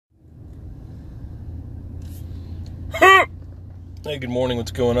Hey, good morning. What's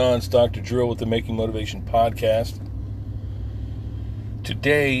going on? It's Dr. Drill with the Making Motivation Podcast.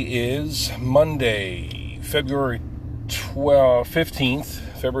 Today is Monday, February 15th,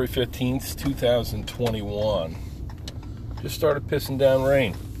 2021. Just started pissing down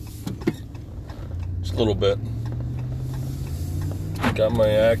rain. Just a little bit. Got my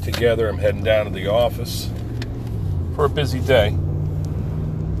act together. I'm heading down to the office for a busy day.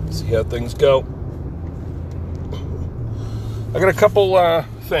 See how things go. I got a couple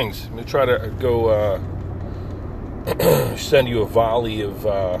things. I'm going to try to go send you a volley of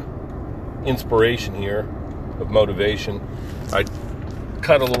inspiration here, of motivation. I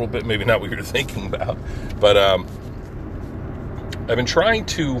cut a little bit, maybe not what you're thinking about, but I've been trying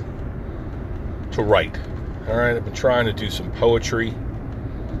to write. All right, I've been trying to do some poetry.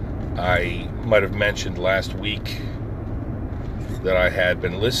 I might have mentioned last week that I had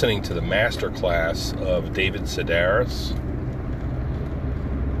been listening to the masterclass of David Sedaris.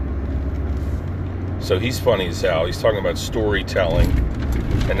 So he's funny as hell. He's talking about storytelling.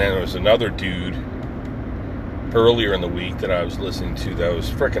 And then there was another dude earlier in the week that I was listening to that was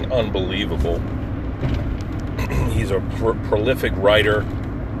freaking unbelievable. He's a prolific writer.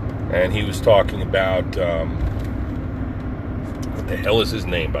 And he was talking about... what the hell is his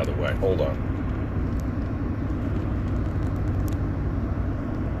name, by the way? Hold on.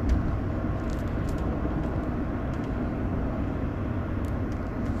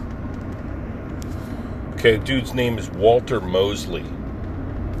 Okay, dude's name is Walter Mosley.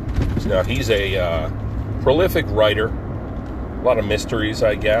 Now, he's a prolific writer. A lot of mysteries,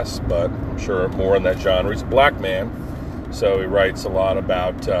 I guess, but I'm sure more in that genre. He's a black man, so he writes a lot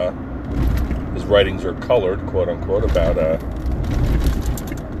about, his writings are colored, quote-unquote, about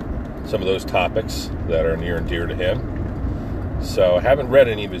some of those topics that are near and dear to him. So I haven't read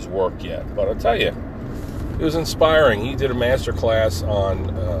any of his work yet, but I'll tell you, it was inspiring. He did a masterclass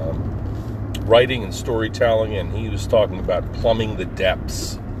on writing and storytelling, and he was talking about plumbing the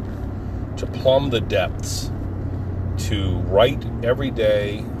depths. To plumb the depths, to write every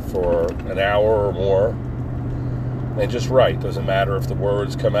day for an hour or more, and just write. Doesn't matter if the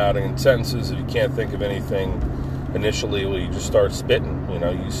words come out in sentences. If you can't think of anything initially, well, you just start spitting. You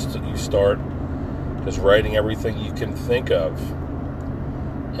know, you start just writing everything you can think of,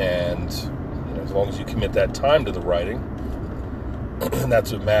 and you know, as long as you commit that time to the writing,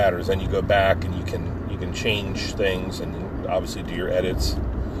 that's what matters. Then you go back and you can change things and obviously do your edits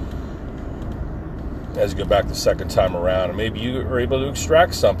as you go back the second time around, and maybe you are able to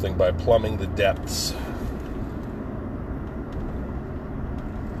extract something by plumbing the depths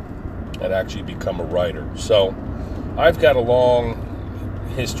and actually become a writer. So I've got a long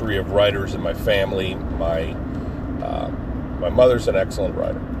history of writers in my family. My mother's an excellent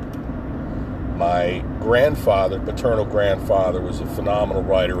writer. My grandfather, paternal grandfather, was a phenomenal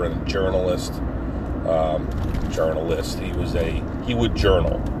writer and a journalist. He would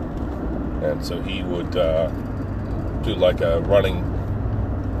journal. And so he would do like a running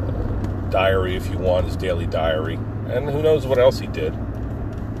diary, if you want, his daily diary. And who knows what else he did.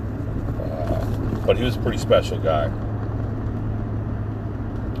 But he was a pretty special guy.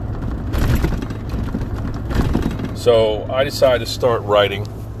 So I decided to start writing.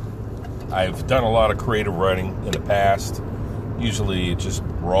 I've done a lot of creative writing in the past. Usually just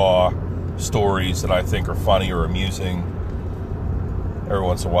raw stories that I think are funny or amusing. Every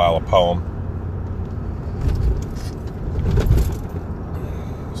once in a while, a poem.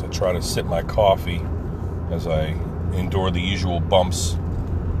 So I try to sip my coffee as I endure the usual bumps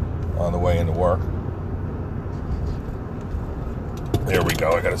on the way into work. There we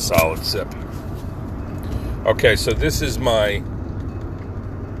go. I got a solid sip. Okay, so this is my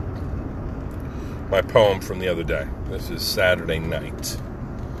poem from the other day. This is Saturday night.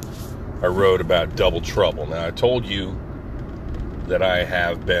 I wrote about double trouble. Now, I told you that I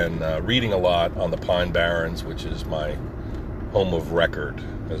have been reading a lot on the Pine Barrens, which is my home of record,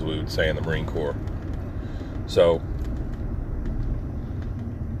 as we would say in the Marine Corps. So,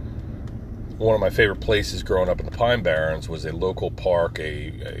 one of my favorite places growing up in the Pine Barrens was a local park,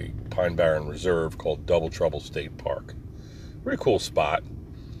 a Pine Barren reserve called Double Trouble State Park. Pretty cool spot.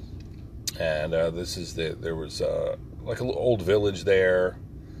 And there was like a little old village there.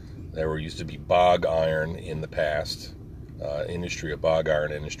 There used to be bog iron in the past, a bog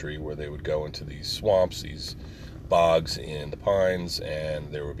iron industry, where they would go into these swamps, these bogs in the pines,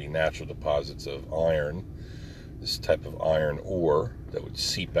 and there would be natural deposits of iron, this type of iron ore that would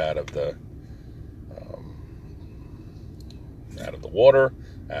seep out of the water,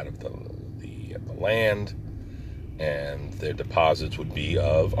 out of the land, and their deposits would be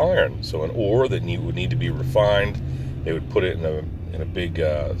of iron. So an ore that would need to be refined They would put it in a big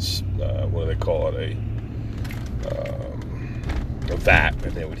what do they call it, a vat,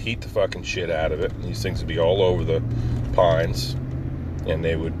 and they would heat the fucking shit out of it. And these things would be all over the pines, and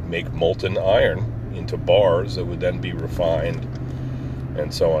they would make molten iron into bars that would then be refined,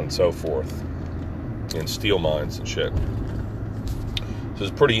 and so on and so forth, in steel mines and shit. So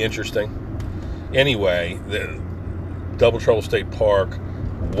it's pretty interesting. Anyway, the Double Trouble State Park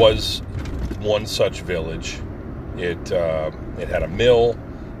was one such village. It had a mill.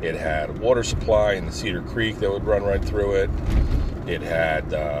 It had a water supply in the Cedar Creek that would run right through it. It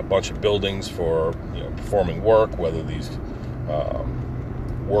had a bunch of buildings for performing work, whether these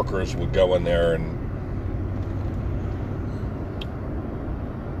workers would go in there and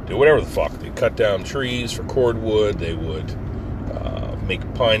do whatever the fuck. They'd cut down trees for cordwood. They would make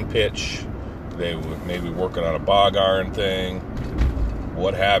pine pitch. They would maybe working on a bog iron thing,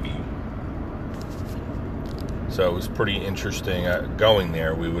 what have you. So it was pretty interesting going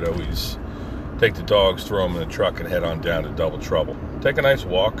there. We would always take the dogs, throw them in the truck, and head on down to Double Trouble. Take a nice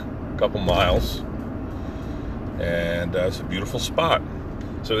walk, a couple miles, and it's a beautiful spot.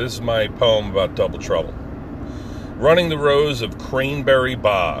 So this is my poem about Double Trouble. Running the rows of craneberry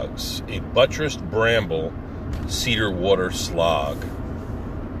bogs, a buttressed bramble, cedar water slog.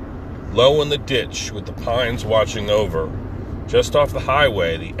 Low in the ditch with the pines watching over, just off the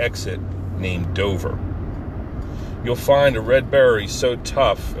highway, the exit named Dover. You'll find a red berry so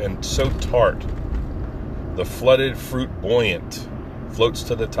tough and so tart, the flooded fruit buoyant, floats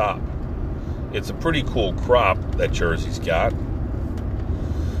to the top. It's a pretty cool crop that Jersey's got.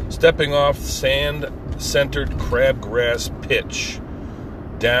 Stepping off sand-centered crabgrass pitch,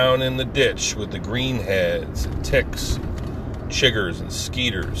 down in the ditch with the greenheads and ticks, chiggers and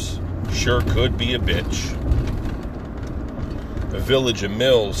skeeters, sure could be a bitch. A village of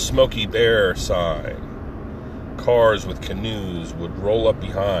mills, Smoky Bear sign. Cars with canoes would roll up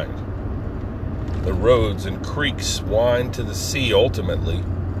behind. The roads and creeks wind to the sea ultimately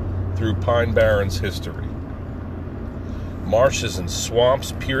through Pine Barrens history. Marshes and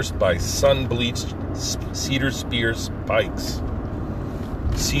swamps pierced by sun-bleached cedar spear pikes.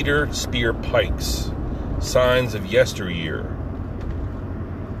 Cedar spear pikes, signs of yesteryear.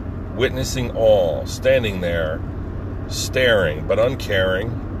 Witnessing all, standing there, staring but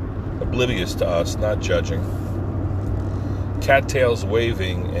uncaring, oblivious to us, not judging. Cattails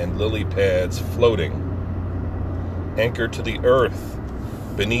waving and lily pads floating, anchored to the earth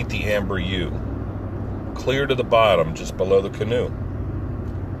beneath the amber yew, clear to the bottom just below the canoe.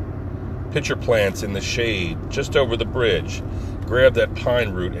 Pitcher plants in the shade just over the bridge. Grab that pine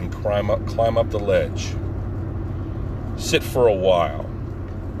root and climb up the ledge. Sit for a while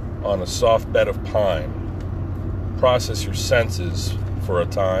on a soft bed of pine. Process your senses for a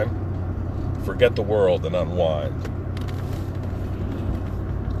time. Forget the world and unwind.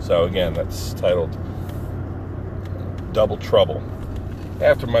 So again, that's titled Double Trouble.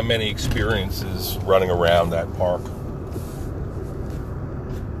 After my many experiences running around that park.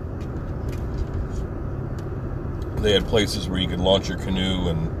 They had places where you could launch your canoe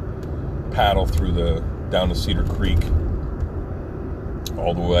and paddle down to Cedar Creek,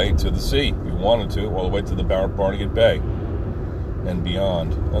 all the way to the sea, if you wanted to, all the way to the Barnegat Bay and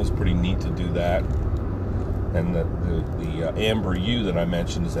beyond. That was pretty neat to do that. And the amber yew that I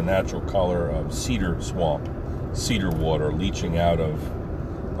mentioned is a natural color of cedar swamp, cedar water leaching out of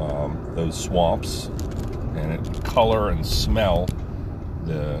those swamps, and it would color and smell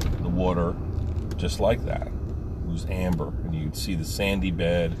the water just like that. It was amber, and you'd see the sandy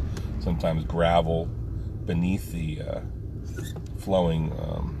bed, sometimes gravel, beneath the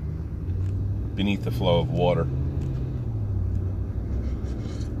beneath the flow of water.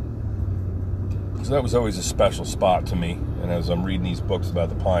 So that was always a special spot to me. And as I'm reading these books about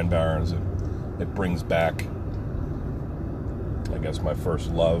the Pine Barrens, it brings back, I guess, my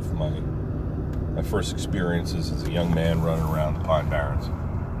first love, my first experiences as a young man running around the Pine Barrens.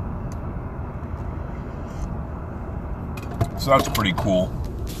 So that's pretty cool.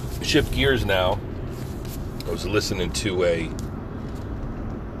 Shift gears now. I was listening to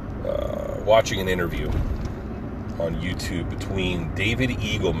watching an interview on YouTube between David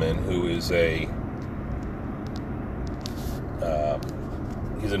Eagleman, who is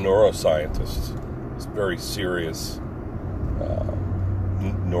he's a neuroscientist. He's a very serious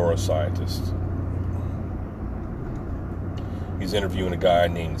neuroscientist. He's interviewing a guy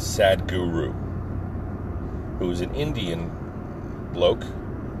named Sadhguru, who is an Indian bloke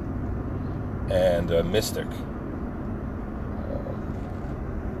and a mystic.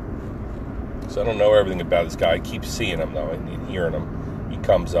 So I don't know everything about this guy. I keep seeing him, though, and hearing him. He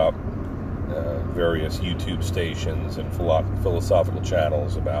comes up, various YouTube stations and philosophical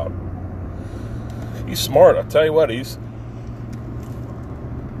channels about. He's smart. I'll tell you what, he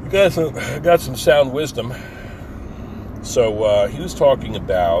got some sound wisdom. So he was talking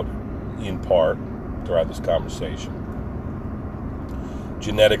about, in part, throughout this conversation,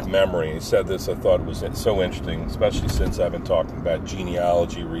 genetic memory. He said this, I thought it was so interesting, especially since I've been talking about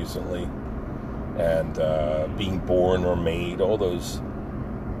genealogy recently, and being born or made, all those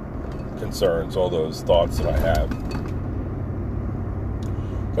concerns, all those thoughts that I have.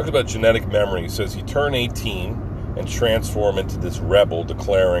 Talking about genetic memory, he says you turn 18 and transform into this rebel,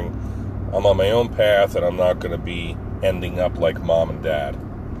 declaring, I'm on my own path and I'm not going to be ending up like mom and dad.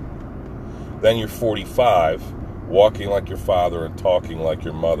 Then you're 45, walking like your father and talking like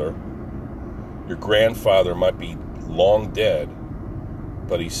your mother. Your grandfather might be long dead,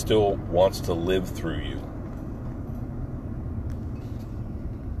 but he still wants to live through you.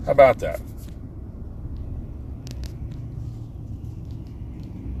 How about that?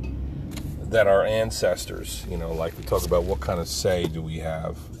 That our ancestors, like we talk about, what kind of say do we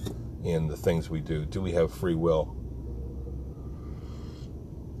have in the things we do? Do we have free will?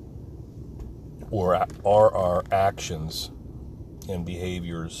 Or are our actions and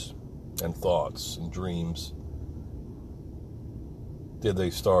behaviors and thoughts and dreams, did they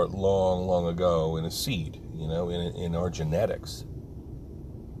start long, long ago in a seed, in our genetics?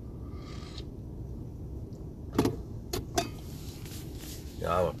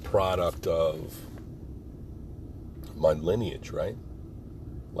 I'm a product of my lineage, right?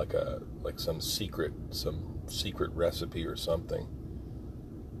 Like some secret recipe or something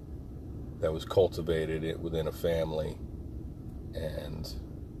that was cultivated within a family and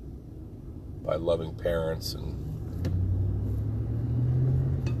by loving parents.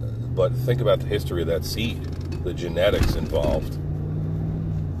 But think about the history of that seed, the genetics involved.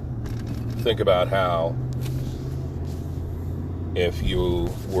 Think about how if you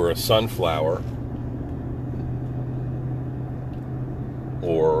were a sunflower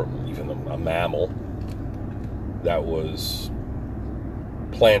or even a mammal that was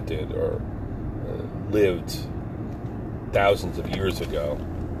planted or lived thousands of years ago,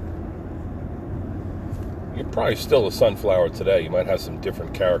 you're probably still a sunflower today. You might have some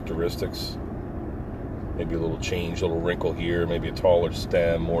different characteristics, maybe a little change, a little wrinkle here, maybe a taller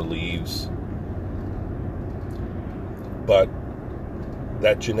stem, more leaves. But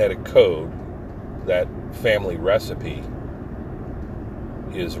that genetic code, that family recipe,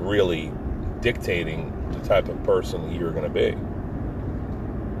 is really dictating the type of person that you're going to be.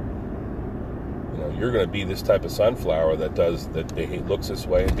 You're going to be this type of sunflower that looks this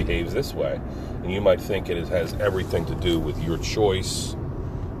way and behaves this way, and you might think it has everything to do with your choice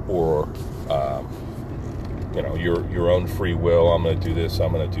or your own free will. I'm going to do this,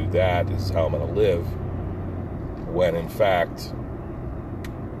 I'm going to do that, this is how I'm going to live, when in fact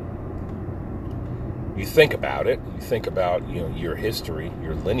you think about it, your history,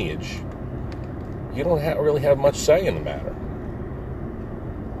 your lineage, you don't really have much say in the matter.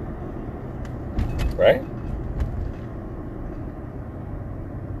 Right?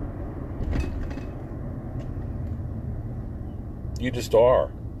 You just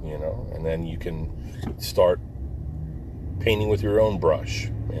are, and then you can start painting with your own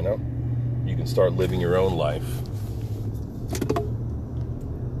brush, You can start living your own life.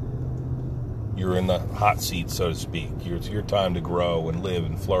 You're in the hot seat, so to speak. It's your time to grow and live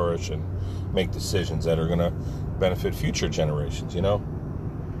and flourish and make decisions that are going to benefit future generations,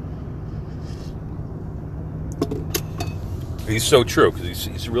 He's so true, because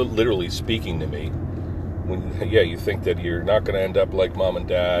he's literally speaking to me. When, you think that you're not going to end up like mom and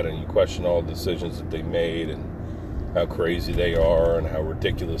dad, and you question all the decisions that they made and how crazy they are and how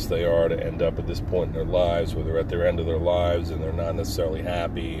ridiculous they are to end up at this point in their lives, where they're at their end of their lives and they're not necessarily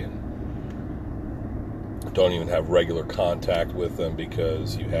happy and don't even have regular contact with them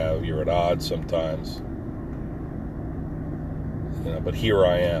because you're at odds sometimes. But here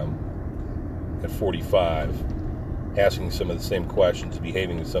I am at 45, asking some of the same questions,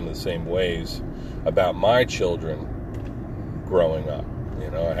 behaving in some of the same ways about my children growing up.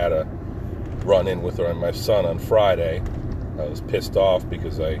 I had a run-in with my son on Friday. I was pissed off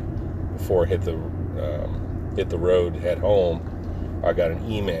because before I hit the road, head home, I got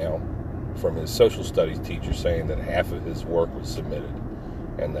an email from his social studies teacher saying that half of his work was submitted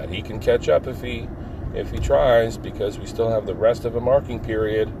and that he can catch up if he tries, because we still have the rest of a marking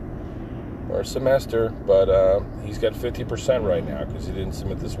period or a semester, but he's got 50% right now because he didn't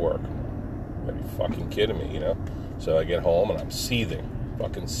submit this work. Are you fucking kidding me, So I get home and I'm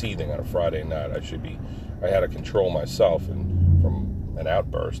fucking seething on a Friday night. I had to control myself and from an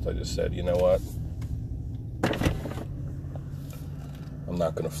outburst. I just said, you know what? I'm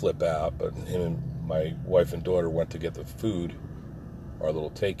not going to flip out, but him and my wife and daughter went to get the food, our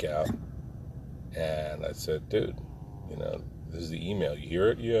little takeout, and I said, dude, this is the email. You hear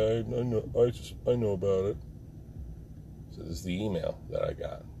it? Yeah, I know. I know about it. So this is the email that I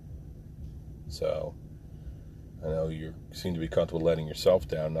got. So I know you seem to be comfortable letting yourself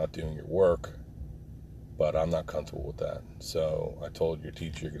down, not doing your work, but I'm not comfortable with that. So I told your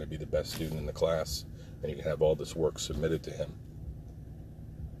teacher you're going to be the best student in the class, and you can have all this work submitted to him.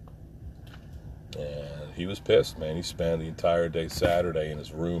 And he was pissed, man. He spent the entire day Saturday in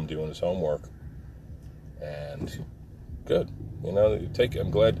his room doing his homework. And good.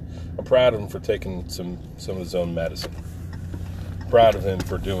 I'm proud of him for taking some of his own medicine. Proud of him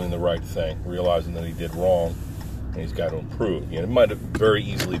for doing the right thing, realizing that he did wrong, and he's got to improve. It might have very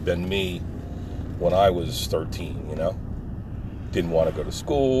easily been me when I was 13, Didn't want to go to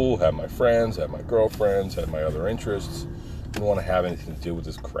school, had my friends, had my girlfriends, had my other interests. Didn't want to have anything to do with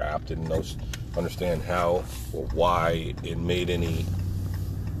this crap. Didn't understand how or why it made any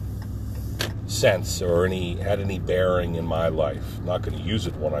sense or had any bearing in my life. Not going to use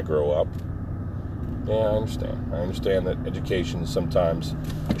it when I grow up. Yeah, I understand. I understand that education is sometimes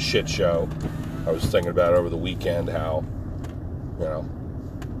a shit show. I was thinking about over the weekend how,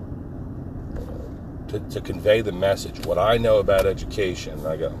 to convey the message, what I know about education,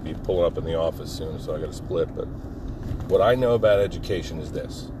 I got to be pulling up in the office soon, so I got to split, but what I know about education is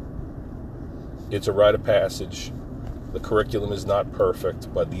this. It's a rite of passage. The curriculum is not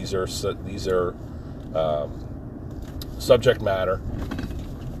perfect, but these are subject matter,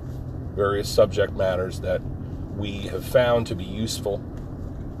 various subject matters that we have found to be useful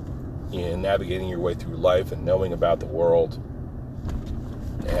in navigating your way through life and knowing about the world.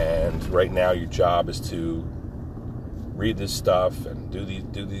 And right now your job is to read this stuff and do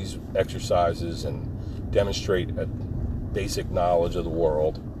these exercises and demonstrate a basic knowledge of the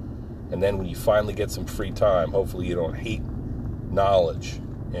world. And then when you finally get some free time, hopefully you don't hate knowledge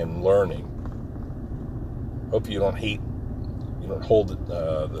and learning. Hopefully you don't hold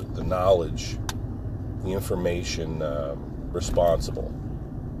the knowledge, the information responsible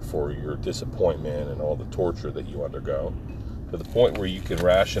for your disappointment and all the torture that you undergo, to the point where you can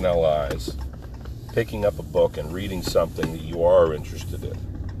rationalize picking up a book and reading something that you are interested in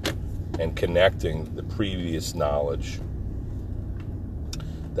and connecting the previous knowledge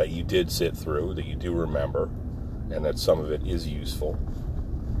that you did sit through, that you do remember, and that some of it is useful,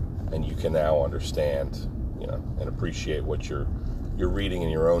 and you can now understand, and appreciate what you're reading in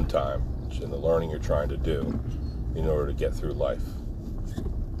your own time and the learning you're trying to do in order to get through life.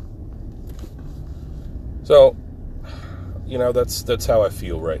 So, that's how I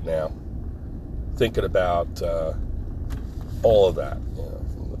feel right now, thinking about all of that.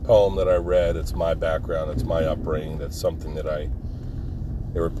 From the poem that I read, it's my background, it's my upbringing, that's something that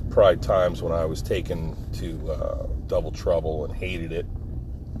there were probably times when I was taken to Double Trouble and hated it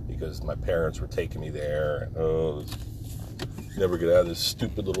because my parents were taking me there. And, never get out of this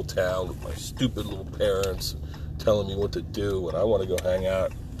stupid little town with my stupid little parents telling me what to do, and I want to go hang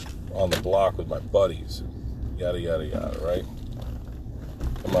out on the block with my buddies. And yada, yada, yada, right?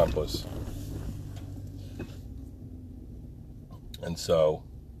 Come on, puss. And so,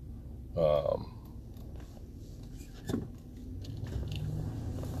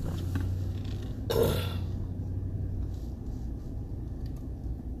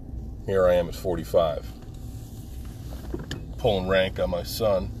 here I am at 45, pulling rank on my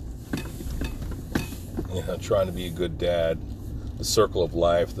son, trying to be a good dad. The circle of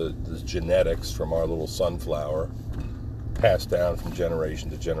life, the genetics from our little sunflower, passed down from generation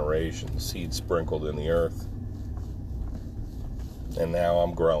to generation, seeds sprinkled in the earth, and now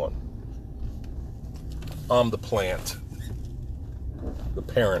I'm growing. I'm the plant, the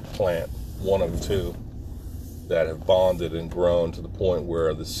parent plant, one of two, that have bonded and grown to the point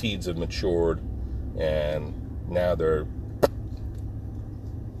where the seeds have matured, and now they're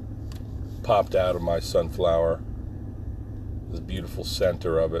popped out of my sunflower. This beautiful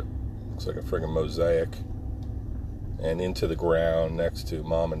center of it looks like a friggin' mosaic, and into the ground next to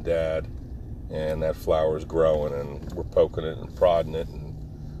mom and dad, and that flower's growing, and we're poking it and prodding it and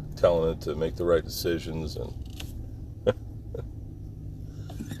telling it to make the right decisions. And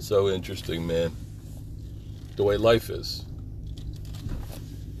so interesting, man, the way life is.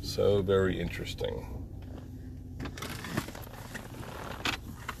 So very interesting.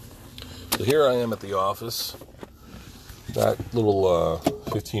 So here I am at the office. That little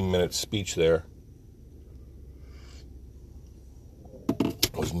 15-minute speech there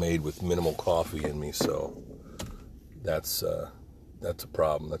was made with minimal coffee in me, so that's That's a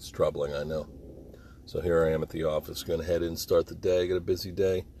problem. That's troubling, I know. So here I am at the office, going to head in and start the day. Got a busy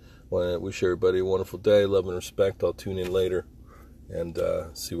day. Want to wish everybody a wonderful day. Love and respect. I'll tune in later and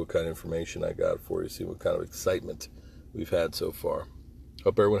see what kind of information I got for you, see what kind of excitement we've had so far.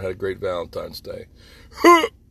 Hope everyone had a great Valentine's Day.